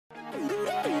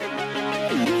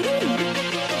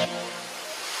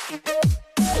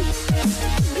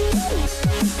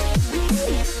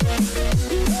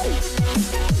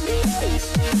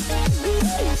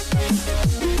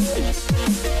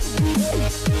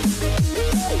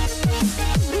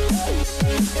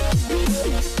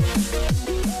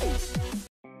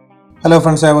Hello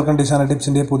friends, welcome to Design Tips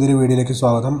India പുതിയൊരു വീഡിയോയിലേക്ക്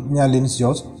സ്വാഗതം. ഞാൻ ലിൻസ്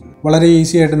ജോസ്. വളരെ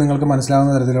ഈസി ആയിട്ട് നിങ്ങൾക്ക്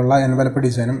മനസ്സിലാവുന്ന തരത്തിലുള്ള എൻവലപ്പ്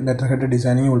ഡിസൈനും ലെറ്റർഹെഡ്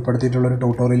ഡിസൈനിങ്ങും ഉൾപ്പെടുത്തിയിട്ടുള്ള ഒരു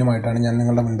ട്യൂട്ടോറിയലുമായിട്ടാണ് ഞാൻ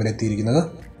നിങ്ങളുടെ മുൻപിൽ എത്തിയിരിക്കുന്നത്.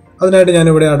 അതിനായിട്ട് ഞാൻ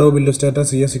ഇവിടെ Adobe Illustrator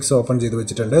CS6 ഓപ്പൺ ചെയ്തു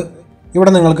വെച്ചിട്ടുണ്ട്.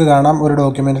 ഇവിടെ നിങ്ങൾക്ക് കാണാം ഒരു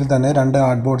ഡോക്യുമെന്റിൽ തന്നെ രണ്ട്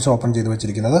ആർട്ട് ബോർഡ്സ് ഓപ്പൺ ചെയ്തു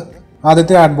വെച്ചിരിക്കുന്നത്.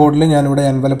 ആദ്യത്തെ ആർട്ട് ബോർഡിൽ ഞാൻ ഇവിടെ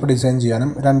എൻവലപ്പ് ഡിസൈൻ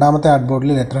ചെയ്യാനും രണ്ടാമത്തെ ആർട്ട്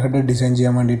ബോർഡിൽ ലെറ്റർഹെഡ് ഡിസൈൻ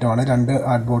ചെയ്യാൻ വേണ്ടിയിട്ടാണ് രണ്ട്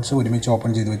ആർട്ട് ബോർഡ്സ് ഒരുമിച്ച്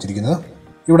ഓപ്പൺ ചെയ്തു വെച്ചിരിക്കുന്നത്.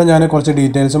 ഇവിടെ ഞാൻ കുറച്ച്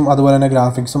ഡീറ്റെയിൽസും അതുപോലെ തന്നെ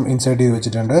ഗ്രാഫിക്സും ഇൻസേർട്ട് ചെയ്തു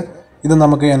വെച്ചിട്ടുണ്ട്. ഇത്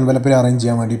നമുക്ക് എൻവലപ്പിൽ അറേഞ്ച്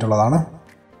ചെയ്യാൻ വേണ്ടിയിട്ടുള്ളതാണ്.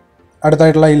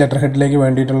 അടുത്തായിട്ടുള്ള ഈ ലെറ്റർ ഹെഡിലേക്ക്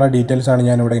വേണ്ടിയിട്ടുള്ള ഡീറ്റെയിൽസ് ആണ്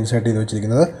ഞാൻ ഇവിടെ ഇൻസേർട്ട് ചെയ്ത്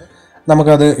വെച്ചിരിക്കുന്നത്.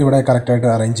 നമുക്കത് ഇവിടെ കറക്റ്റായിട്ട്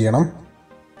അറേഞ്ച് ചെയ്യണം.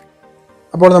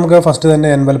 അപ്പോൾ നമുക്ക് ഫസ്റ്റ് തന്നെ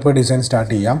എൻവലപ്പ് ഡിസൈൻ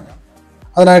സ്റ്റാർട്ട് ചെയ്യാം.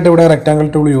 അതിനായിട്ട് ഇവിടെ റെക്റ്റാങ്കിൾ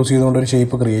ടൂൾ യൂസ് ചെയ്തുകൊണ്ട് ഒരു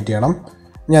ഷേപ്പ് ക്രിയേറ്റ് ചെയ്യണം.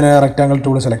 ഞാൻ റെക്റ്റാങ്കിൾ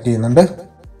ടൂൾ സെലക്ട് ചെയ്യുന്നുണ്ട്.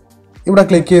 ഇവിടെ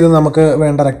ക്ലിക്ക് ചെയ്ത് നമുക്ക്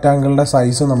വേണ്ട റെക്റ്റാങ്കിളിൻ്റെ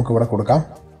സൈസ് നമുക്കിവിടെ കൊടുക്കാം.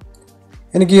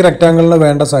 എനിക്ക് ഈ റെക്റ്റാങ്കിളിന്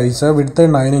വേണ്ട സൈസ് വിഡ്ത്ത്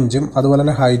 9 ഇഞ്ചും അതുപോലെ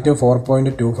തന്നെ ഹൈറ്റ്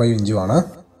 4.25 ഇഞ്ചുമാണ്.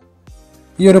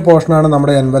 ഈ ഒരു പോർഷനാണ്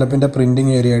നമ്മുടെ എൻവലപ്പിൻ്റെ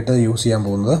പ്രിൻറ്റിംഗ് ഏരിയ ആയിട്ട് യൂസ് ചെയ്യാൻ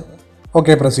പോകുന്നത്.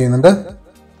 ഓക്കെ പ്രസ് ചെയ്യുന്നുണ്ട്.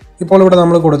 ഇപ്പോൾ ഇവിടെ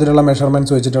നമ്മൾ കൊടുത്തിട്ടുള്ള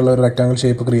മെഷർമെൻറ്റ്സ് വെച്ചിട്ടുള്ള ഒരു റെക്റ്റാങ്കിൾ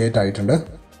ഷേപ്പ് ക്രിയേറ്റ് ആയിട്ടുണ്ട്.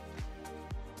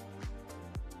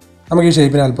 നമുക്ക് ഈ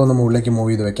ഷേപ്പിനെ അല്പം ഒന്ന് മുകളിലേക്ക്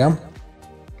മൂവ് ചെയ്ത് വെക്കാം.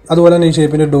 അതുപോലെ തന്നെ ഈ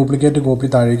ഷേപ്പിൻ്റെ ഡ്യൂപ്ലിക്കേറ്റ് കോപ്പി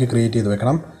താഴേക്ക് ക്രിയേറ്റ് ചെയ്ത്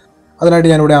വെക്കണം.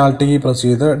 അതിനായിട്ട് ഞാനിവിടെ ആൾട്ട് കീ പ്രസ്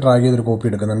ചെയ്ത് ഡ്രാഗ് ചെയ്തൊരു കോപ്പി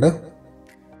എടുക്കുന്നുണ്ട്.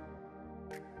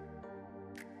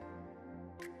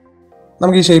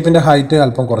 നമുക്ക് ഈ ഷേപ്പിൻ്റെ ഹൈറ്റ്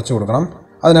അല്പം കുറച്ച് കൊടുക്കണം.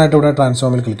 അതിനായിട്ട് ഇവിടെ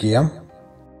ട്രാൻസ്ഫോമിൽ ക്ലിക്ക് ചെയ്യാം.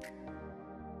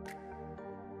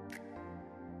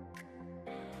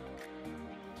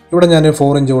 ഇവിടെ ഞാൻ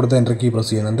 4 ഇഞ്ച് കൊടുത്ത് എൻ്റർ കീ പ്രസ്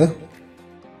ചെയ്യുന്നുണ്ട്.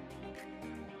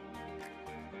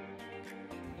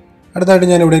 അടുത്തായിട്ട്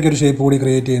ഞാൻ ഇവിടേക്ക് ഒരു ഷേപ്പ് കൂടി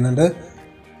ക്രിയേറ്റ് ചെയ്യുന്നുണ്ട്.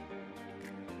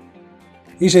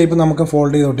 ഈ ഷേപ്പ് നമുക്ക്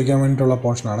ഫോൾഡ് ചെയ്ത് ഒട്ടിക്കാൻ വേണ്ടിയിട്ടുള്ള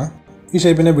പോർഷനാണ്. ഈ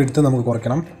ഷേപ്പിൻ്റെ വിഡ്ത്ത് നമുക്ക്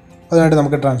കുറയ്ക്കണം. അതിനായിട്ട്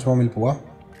നമുക്ക് ട്രാൻസ്ഫോമിൽ പോവാം.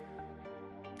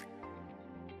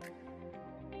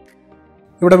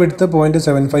 ഇവിടെ വിഡ്ത്ത്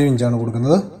 0.75 ഇഞ്ചാണ്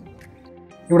കൊടുക്കുന്നത്.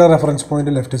 ഇവിടെ റെഫറൻസ്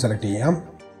പോയിന്റ് ലെഫ്റ്റ് സെലക്ട് ചെയ്യാം.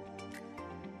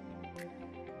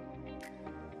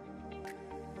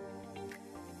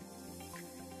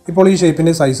 ഇപ്പോൾ ഈ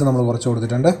ഷേപ്പിൻ്റെ സൈസ് നമ്മൾ കുറച്ച്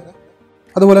കൊടുത്തിട്ടുണ്ട്.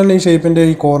 അതുപോലെ തന്നെ ഈ ഷേപ്പിൻ്റെ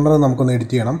ഈ കോർണർ നമുക്കൊന്ന്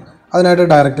എഡിറ്റ് ചെയ്യണം. അതിനായിട്ട്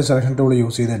ഡയറക്റ്റ് സെലക്ഷൻ ടൂൾ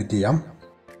യൂസ് ചെയ്ത് എഡിറ്റ് ചെയ്യാം.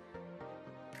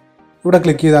 ഇവിടെ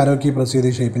ക്ലിക്ക് ചെയ്ത് ആരോ കീ പ്രസ് ചെയ്ത്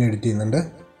ഈ ഷേപ്പിനെ എഡിറ്റ് ചെയ്യുന്നുണ്ട്.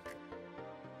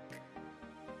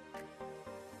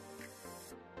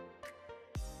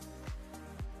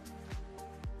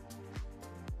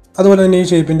 അതുപോലെ തന്നെ ഈ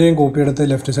ഷേപ്പിൻ്റെയും കോപ്പി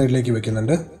എടുത്ത് ലെഫ്റ്റ് സൈഡിലേക്ക്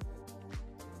വെക്കുന്നുണ്ട്.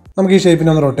 നമുക്ക് ഈ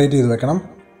ഷേപ്പിനെ ഒന്ന് റൊട്ടേറ്റ് ചെയ്ത് വെക്കണം.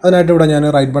 അതിനായിട്ട് ഇവിടെ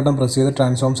ഞാൻ റൈറ്റ് ബട്ടൺ പ്രസ് ചെയ്ത്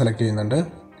ട്രാൻസ്ഫോം സെലക്ട് ചെയ്യുന്നുണ്ട്.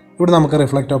 ഇവിടെ നമുക്ക്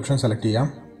റിഫ്ലക്റ്റ് ഓപ്ഷൻ സെലക്ട് ചെയ്യാം.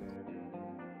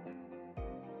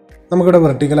 നമുക്കിവിടെ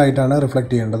വെർട്ടിക്കലായിട്ടാണ്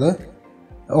റിഫ്ലക്റ്റ് ചെയ്യേണ്ടത്.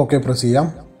 ഓക്കെ പ്രസ് ചെയ്യാം.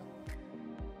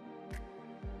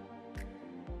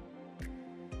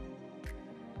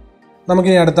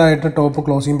 നമുക്കിനി അടുത്തായിട്ട് ടോപ്പ്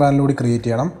ക്ലോസിംഗ് പാനൽ ക്രിയേറ്റ്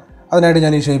ചെയ്യണം. അതിനായിട്ട്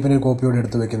ഞാൻ ഈ ഷേപ്പിൻ്റെ ഒരു കോപ്പി കൂടി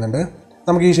എടുത്ത് വെക്കുന്നുണ്ട്.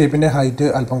 നമുക്ക് ഈ ഷേപ്പിൻ്റെ ഹൈറ്റ്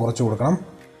അല്പം കുറച്ച് കൊടുക്കണം.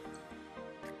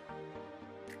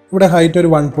 ഇവിടെ ഹൈറ്റ്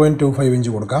ഒരു 1.25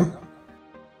 ഇഞ്ച് കൊടുക്കാം.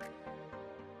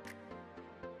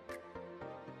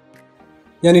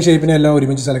 ഞാൻ ഈ ഷേപ്പിനെ എല്ലാം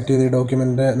ഒരുമിച്ച് സെലക്ട് ചെയ്ത്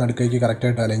ഡോക്യുമെൻ്റിൻ്റെ നടുക്കേക്ക്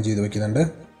കറക്റ്റായിട്ട് അലൈൻ ചെയ്ത് വെക്കുന്നുണ്ട്.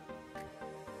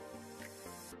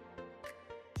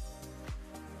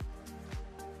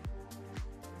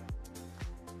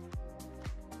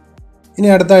 ഇനി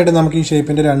അടുത്തായിട്ട് നമുക്ക് ഈ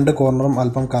ഷേപ്പിൻ്റെ രണ്ട് കോർണറും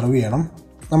അല്പം കർവ് ചെയ്യണം.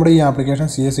 നമ്മുടെ ഈ ആപ്ലിക്കേഷൻ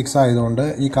CS6 ആയതുകൊണ്ട്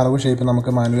ഈ കർവ് ഷേപ്പ്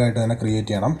നമുക്ക് മാനുവലായിട്ട് തന്നെ ക്രിയേറ്റ്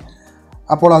ചെയ്യണം.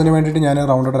 അപ്പോൾ അതിന് വേണ്ടിയിട്ട് ഞാൻ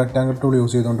റൗണ്ടഡ് റെക്റ്റാങ്കിൾ ടൂൾ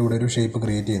യൂസ് ചെയ്തുകൊണ്ട് ഇവിടെ ഒരു ഷേപ്പ്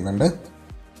ക്രിയേറ്റ് ചെയ്യുന്നുണ്ട്.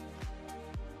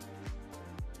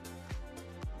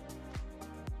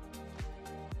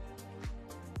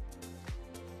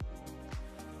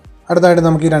 അടുത്തായിട്ട്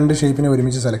നമുക്ക് ഈ രണ്ട് ഷേപ്പിനെ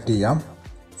ഒരുമിച്ച് സെലക്ട് ചെയ്യാം.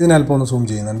 ഇതിനൽപ്പം ഒന്ന് സൂം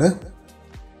ചെയ്യുന്നുണ്ട്.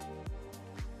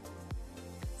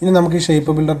 ഇനി നമുക്ക് ഈ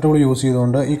ഷേപ്പ് ബിൽഡർ ടൂൾ യൂസ്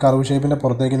ചെയ്തുകൊണ്ട് ഈ കർവ് ഷേപ്പിൻ്റെ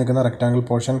പുറത്തേക്ക് നിൽക്കുന്ന റെക്റ്റാങ്കിൾ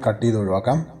പോർഷൻ കട്ട് ചെയ്ത്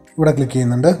ഒഴിവാക്കാം. ഇവിടെ ക്ലിക്ക്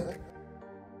ചെയ്യുന്നുണ്ട്.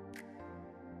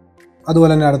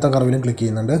 അതുപോലെ തന്നെ അടുത്ത കർവിലും ക്ലിക്ക്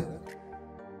ചെയ്യുന്നുണ്ട്.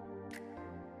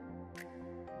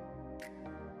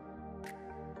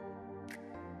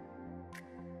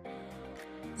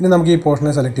 ഇനി നമുക്ക് ഈ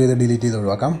പോർഷനെ സെലക്ട് ചെയ്ത് ഡിലീറ്റ് ചെയ്ത്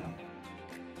ഒഴിവാക്കാം.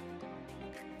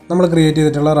 നമ്മൾ ക്രിയേറ്റ്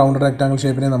ചെയ്തിട്ടുള്ള റൗണ്ട് റെക്റ്റാങ്കിൾ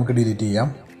ഷേപ്പിനെ നമുക്ക് ഡിലീറ്റ് ചെയ്യാം.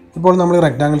 ഇപ്പോൾ നമ്മൾ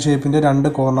റെക്റ്റാങ്കിൾ ഷേപ്പിൻ്റെ രണ്ട്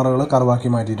കോർണറുകൾ കർവാക്കി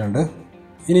മാറ്റിയിട്ടുണ്ട്.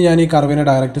 ഇനി ഞാൻ ഈ കർവിനെ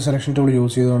ഡയറക്റ്റ് സെലക്ഷൻ ടൂൾ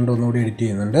യൂസ് ചെയ്തുകൊണ്ട് ഒന്നുകൂടി എഡിറ്റ്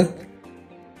ചെയ്യുന്നുണ്ട്.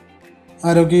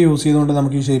 ആരോഗ്യ യൂസ് ചെയ്തുകൊണ്ട്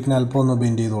നമുക്ക് ഈ ഷേപ്പിനെ അല്പം ഒന്ന്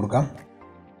ബെൻഡ് ചെയ്ത് കൊടുക്കാം.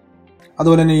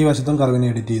 അതുപോലെ തന്നെ ഈ വശത്തും കർവിനെ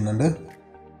എഡിറ്റ് ചെയ്യുന്നുണ്ട്.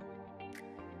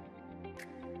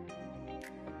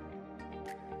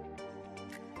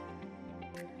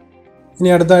 ഇനി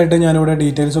അടുത്തായിട്ട് ഞാനിവിടെ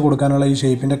ഡീറ്റെയിൽസ് കൊടുക്കാനുള്ള ഈ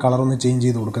ഷേപ്പിൻ്റെ കളർ ഒന്ന് ചേഞ്ച്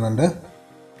ചെയ്ത് കൊടുക്കുന്നുണ്ട്.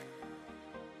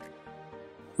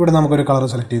 ഇവിടെ നമുക്കൊരു കളർ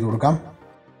സെലക്ട് ചെയ്ത് കൊടുക്കാം.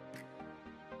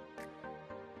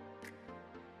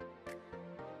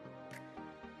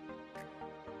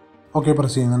 ഓക്കെ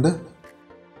പ്രസ് ചെയ്യുന്നുണ്ട്.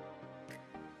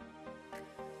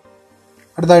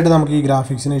 അടുത്തായിട്ട് നമുക്ക് ഈ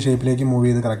ഗ്രാഫിക്സിനെ ഷേപ്പിലേക്ക് മൂവ്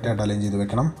ചെയ്ത് കറക്റ്റായിട്ട് അലൈൻ ചെയ്ത്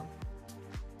വെക്കണം.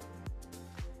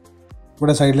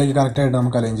 ഇവിടെ സൈഡിലേക്ക് കറക്റ്റായിട്ട്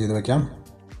നമുക്ക് അലൈൻ ചെയ്ത് വെക്കാം.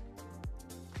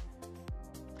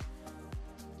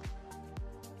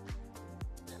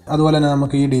 അതുപോലെ തന്നെ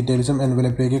നമുക്ക് ഈ ഡീറ്റെയിൽസും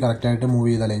എൻവലപ്പിലേക്ക് കറക്റ്റായിട്ട് മൂവ്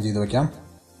ചെയ്ത് അലൈൻ ചെയ്ത് വെക്കാം.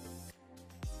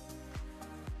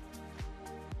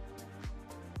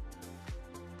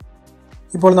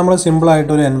 ഇപ്പോൾ നമ്മൾ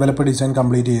സിമ്പിളായിട്ട് ഒരു എൻവലപ്പ് ഡിസൈൻ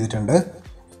കംപ്ലീറ്റ് ചെയ്തിട്ടുണ്ട്.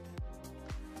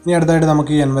 ഇനി അടുത്തായിട്ട്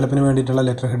നമുക്ക് ഈ എൻവലപ്പിന് വേണ്ടിയിട്ടുള്ള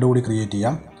ലെറ്റർ ഹെഡ് കൂടി ക്രിയേറ്റ്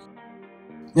ചെയ്യാം.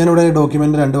 ഞാനിവിടെ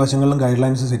ഡോക്യുമെൻ്റ് 2 വശങ്ങളിലും ഗൈഡ്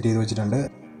ലൈൻസ് സെറ്റ് ചെയ്ത് വെച്ചിട്ടുണ്ട്.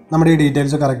 നമ്മുടെ ഈ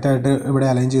ഡീറ്റെയിൽസ് കറക്റ്റായിട്ട് ഇവിടെ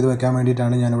അലൈൻ ചെയ്ത് വെക്കാൻ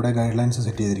വേണ്ടിയിട്ടാണ് ഞാനിവിടെ ഗൈഡ് ലൈൻസ്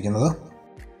സെറ്റ് ചെയ്തിരിക്കുന്നത്.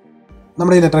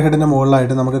 നമ്മുടെ ഈ ലെറ്റർ ഹെഡിൻ്റെ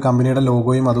മുകളിലായിട്ട് നമുക്ക് കമ്പനിയുടെ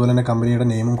ലോഗോയും അതുപോലെ തന്നെ കമ്പനിയുടെ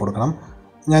നെയിമും കൊടുക്കണം.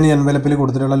 ഞാൻ ഈ എൻവലപ്പിൽ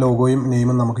കൊടുത്തിട്ടുള്ള ലോഗോയും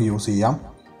നെയിമും നമുക്ക് യൂസ് ചെയ്യാം.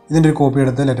 ഇതിൻ്റെ ഒരു കോപ്പി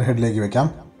എടുത്ത് ലെറ്റർ ഹെഡിലേക്ക് വെക്കാം.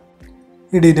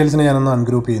 ഈ ഡീറ്റെയിൽസിനെ ഞാനൊന്ന്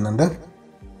അൺഗ്രൂപ്പ് ചെയ്യുന്നുണ്ട്.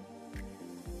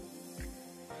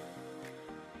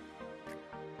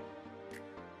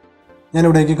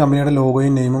 ഞാനിവിടേക്ക് കമ്പനിയുടെ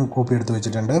ലോഗോയും നെയിമും കോപ്പി എടുത്ത്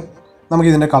വെച്ചിട്ടുണ്ട്. നമുക്ക്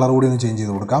ഇതിൻ്റെ കളർ കൂടി ഒന്ന് ചേഞ്ച്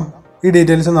ചെയ്ത് കൊടുക്കാം. ഈ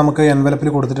ഡീറ്റെയിൽസ് നമുക്ക് എൻവലപ്പിൽ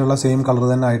കൊടുത്തിട്ടുള്ള സെയിം കളർ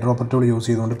തന്നെ ഐഡ്രോപ്പർ ടൂൾ യൂസ്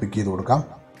ചെയ്തുകൊണ്ട് പിക്ക് ചെയ്ത് കൊടുക്കാം.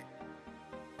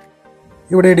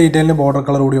 ഇവിടെ ഈ ഡീറ്റെയിലിന് ബോർഡർ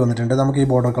കളർ കൂടി വന്നിട്ടുണ്ട്. നമുക്ക് ഈ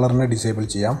ബോർഡർ കളറിനെ ഡിസേബിൾ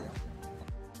ചെയ്യാം.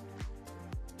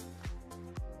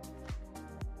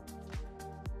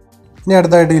 ഇനി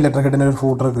അടുത്തായിട്ട് ഈ ലെറ്റർ ഹെഡിന് ഒരു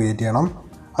ഫൂട്ടർ ക്രിയേറ്റ് ചെയ്യണം.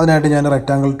 അതിനായിട്ട് ഞാൻ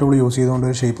റെക്റ്റാങ്കിൾ ടൂൾ യൂസ് ചെയ്തുകൊണ്ട്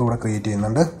ഒരു ഷേപ്പ് ഇവിടെ ക്രിയേറ്റ്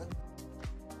ചെയ്യുന്നുണ്ട്.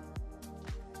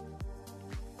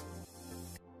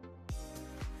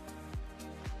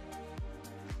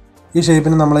 ഈ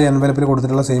ഷേപ്പിന് നമ്മൾ എൻവലപ്പിൽ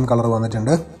കൊടുത്തിട്ടുള്ള സെയിം കളർ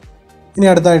വന്നിട്ടുണ്ട്. ഇനി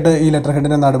അടുത്തായിട്ട് ഈ ലെറ്റർ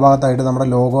ഹെഡിൻ്റെ നടുഭാഗത്തായിട്ട് നമ്മുടെ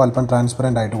ലോഗോ അല്പം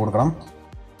ട്രാൻസ്പെറൻ്റ് ആയിട്ട് കൊടുക്കണം.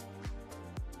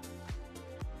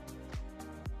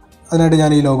 അതിനായിട്ട്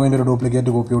ഞാൻ ഈ ലോഗോൻ്റെ ഒരു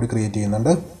ഡ്യൂപ്ലിക്കേറ്റ് കോപ്പി കൂടി ക്രിയേറ്റ്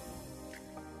ചെയ്യുന്നുണ്ട്.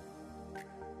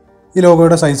 ഈ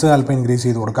ലോഗോയുടെ സൈസ് അല്പം ഇൻക്രീസ്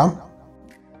ചെയ്ത് കൊടുക്കാം.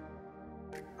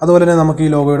 അതുപോലെ തന്നെ നമുക്ക്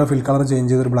ഈ ലോഗോയുടെ ഫിൽ കളർ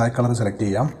ചേഞ്ച് ചെയ്ത് ഒരു ബ്ലാക്ക് കളർ സെലക്ട്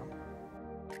ചെയ്യാം.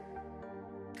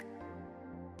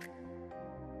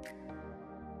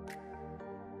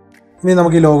 ഇനി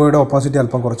നമുക്ക് ഈ ലോഗോയുടെ ഓപ്പോസിറ്റ്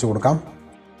അല്പം കുറച്ച് കൊടുക്കാം.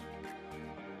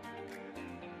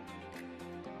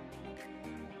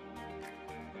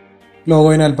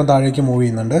 ലോഗോയിനെ അല്പം താഴേക്ക് മൂവ്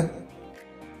ചെയ്യുന്നുണ്ട്.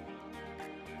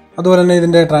 അതുപോലെ തന്നെ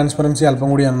ഇതിൻ്റെ ട്രാൻസ്പെറൻസി അല്പം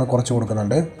കൂടി ഒന്ന് കുറച്ച്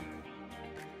കൊടുക്കുന്നുണ്ട്.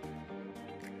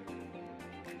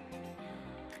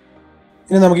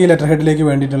 ഇനി നമുക്ക് ഈ ലെറ്റർ ഹെഡിലേക്ക്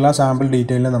വേണ്ടിയിട്ടുള്ള സാമ്പിൾ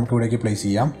ഡീറ്റെയിലിനെ നമുക്ക് ഇവിടേക്ക് പ്ലേസ്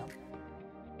ചെയ്യാം.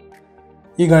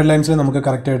 ഈ ഗൈഡ് ലൈൻസിൽ നമുക്ക്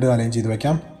കറക്റ്റായിട്ട് അലൈൻ ചെയ്ത്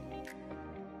വയ്ക്കാം.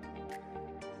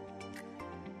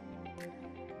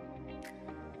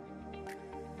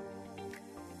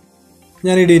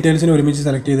 ഞാൻ ഈ ഡീറ്റെയിൽസിന് ഒരുമിച്ച്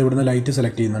സെലക്ട് ചെയ്ത് ഇവിടുന്ന് ലൈറ്റ്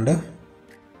സെലക്ട് ചെയ്യുന്നുണ്ട്.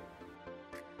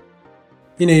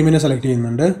 ഈ നെയിമിനെ സെലക്ട്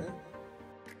ചെയ്യുന്നുണ്ട്.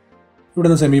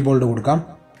 ഇവിടുന്ന് സെമി ബോൾഡ് കൊടുക്കാം.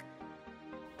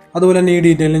 അതുപോലെ തന്നെ ഈ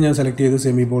ഡീറ്റെയിലിന് ഞാൻ സെലക്ട് ചെയ്ത്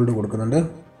സെമി ബോൾഡ് കൊടുക്കുന്നുണ്ട്.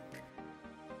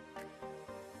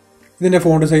 ഇതിൻ്റെ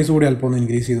ഫോണ്ട് സൈസ് കൂടി അല്പം ഒന്ന്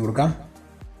ഇൻക്രീസ് ചെയ്ത് കൊടുക്കാം.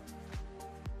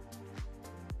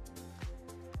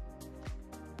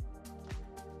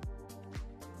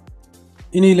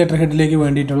 ഇനി ഈ ലെറ്റർ ഹെഡിലേക്ക്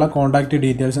വേണ്ടിയിട്ടുള്ള കോൺടാക്റ്റ്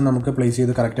ഡീറ്റെയിൽസ് നമുക്ക് പ്ലേസ്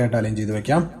ചെയ്ത് കറക്റ്റായിട്ട് അലൈൻ ചെയ്ത്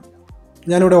വെക്കാം.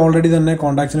 ഞാനിവിടെ ഓൾറെഡി തന്നെ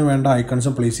കോൺടാക്ട്സിന് വേണ്ട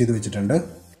ഐക്കൺസും പ്ലേസ് ചെയ്ത് വെച്ചിട്ടുണ്ട്.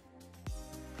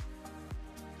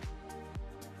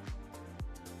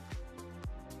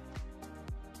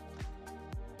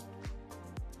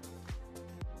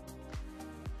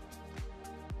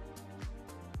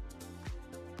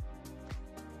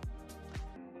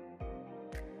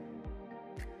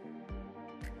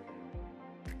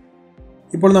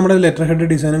 ഇപ്പോൾ നമ്മുടെ ലെറ്റർ ഹെഡ്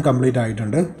ഡിസൈനും കംപ്ലീറ്റ്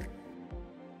ആയിട്ടുണ്ട്.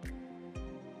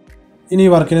 ഇനി ഈ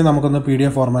വർക്കിനെ നമുക്കൊന്ന്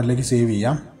PDF ഫോർമാറ്റിലേക്ക് സേവ്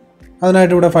ചെയ്യാം.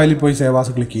 അതിനായിട്ട് ഇവിടെ ഫയലിൽ പോയി സേവ്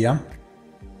ആസ് ക്ലിക്ക് ചെയ്യാം.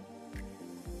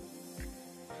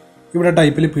 ഇവിടെ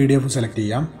ടൈപ്പിൽ PDF സെലക്ട്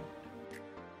ചെയ്യാം.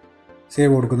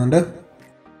 സേവ് കൊടുക്കുന്നുണ്ട്.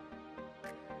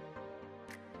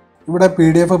 ഇവിടെ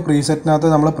PDF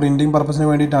പ്രീസെറ്റിനകത്ത് നമ്മൾ പ്രിൻറ്റിംഗ് പർപ്പസിന്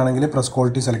വേണ്ടിയിട്ടാണെങ്കിൽ പ്രസ്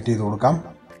ക്വാളിറ്റി സെലക്ട് ചെയ്ത് കൊടുക്കാം.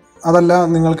 അതല്ല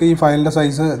നിങ്ങൾക്ക് ഈ ഫയലിൻ്റെ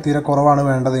സൈസ് തീരെ കുറവാണ്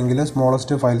വേണ്ടതെങ്കിൽ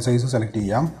സ്മോളസ്റ്റ് ഫയൽ സൈസ് സെലക്ട്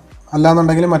ചെയ്യാം.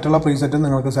 അല്ലാന്നുണ്ടെങ്കിൽ മറ്റുള്ള പ്രീസെറ്റ്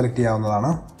നിങ്ങൾക്ക് സെലക്ട് ചെയ്യാവുന്നതാണ്.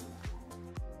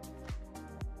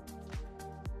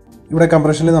 ഇവിടെ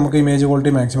കംപ്രഷനിൽ നമുക്ക് ഇമേജ്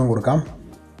ക്വാളിറ്റി മാക്സിമം കൊടുക്കാം.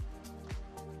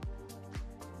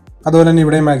 അതുപോലെ തന്നെ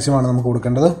ഇവിടെ മാക്സിമം ആണ് നമുക്ക്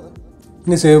കൊടുക്കേണ്ടത്.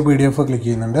 ഇനി സേവ് PDF ക്ലിക്ക്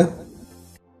ചെയ്യുന്നുണ്ട്.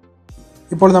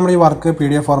 ഇപ്പോൾ നമ്മുടെ ഈ വർക്ക്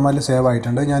PDF ഫോർമാറ്റിൽ സേവ്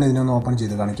ആയിട്ടുണ്ട്. ഞാൻ ഇതിനൊന്ന് ഓപ്പൺ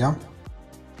ചെയ്ത് കാണിക്കാം.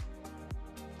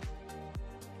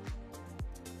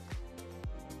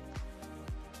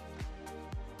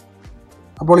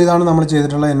 അപ്പോൾ ഇതാണ് നമ്മൾ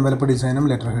ചെയ്തിട്ടുള്ള എൻവലപ്പ് ഡിസൈനും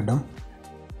ലെറ്റർ ഹെഡും.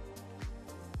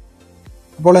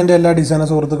 അപ്പോൾ എൻ്റെ എല്ലാ ഡിസൈനർ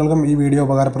സുഹൃത്തുക്കൾക്കും ഈ വീഡിയോ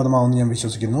ഉപകാരപ്രദമാവുമെന്ന് ഞാൻ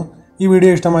വിശ്വസിക്കുന്നു. ഈ വീഡിയോ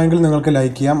ഇഷ്ടമായെങ്കിൽ നിങ്ങൾക്ക്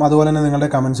ലൈക്ക് ചെയ്യാം. അതുപോലെ തന്നെ നിങ്ങളുടെ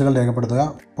കമൻസുകൾ രേഖപ്പെടുത്തുക.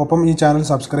 ഒപ്പം ഈ ചാനൽ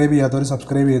സബ്സ്ക്രൈബ് ചെയ്യാത്തവർ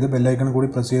സബ്സ്ക്രൈബ് ചെയ്ത് ബെല്ലൈക്കൺ കൂടി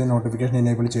പ്രസ് ചെയ്ത് നോട്ടിഫിക്കേഷൻ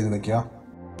എനേബിൾ ചെയ്ത് വയ്ക്കുക.